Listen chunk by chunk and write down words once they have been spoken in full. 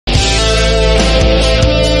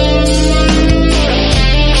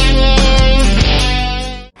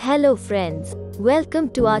Hello friends, welcome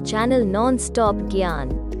to our channel Nonstop Gyan.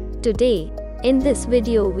 Today, in this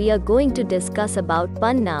video we are going to discuss about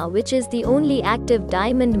Panna, which is the only active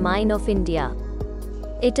diamond mine of India.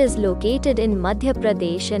 It is located in Madhya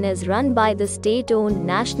Pradesh and is run by the state-owned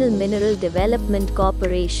National Mineral Development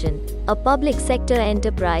Corporation, a public sector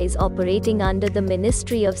enterprise operating under the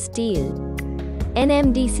Ministry of Steel.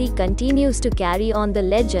 NMDC continues to carry on the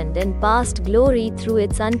legend and past glory through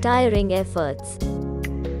its untiring efforts.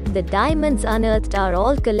 The diamonds unearthed are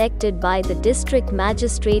all collected by the District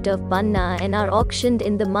Magistrate of Panna and are auctioned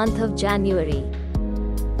in the month of January.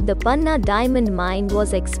 The Panna diamond mine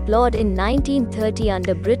was explored in 1930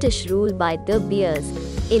 under British rule by De Beers,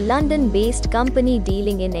 a London-based company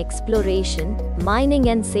dealing in exploration, mining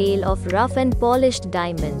and sale of rough and polished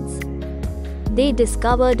diamonds. They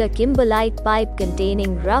discovered a kimberlite pipe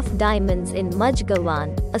containing rough diamonds in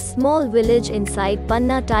Madhya, a small village inside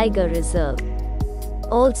Panna Tiger Reserve.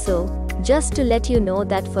 Also, just to let you know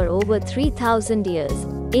that for over 3,000 years,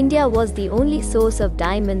 India was the only source of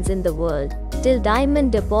diamonds in the world, till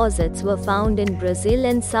diamond deposits were found in Brazil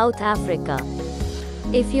and South Africa.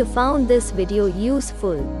 If you found this video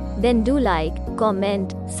useful, then do like,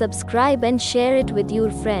 comment, subscribe and share it with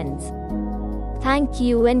your friends. Thank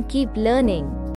you and keep learning.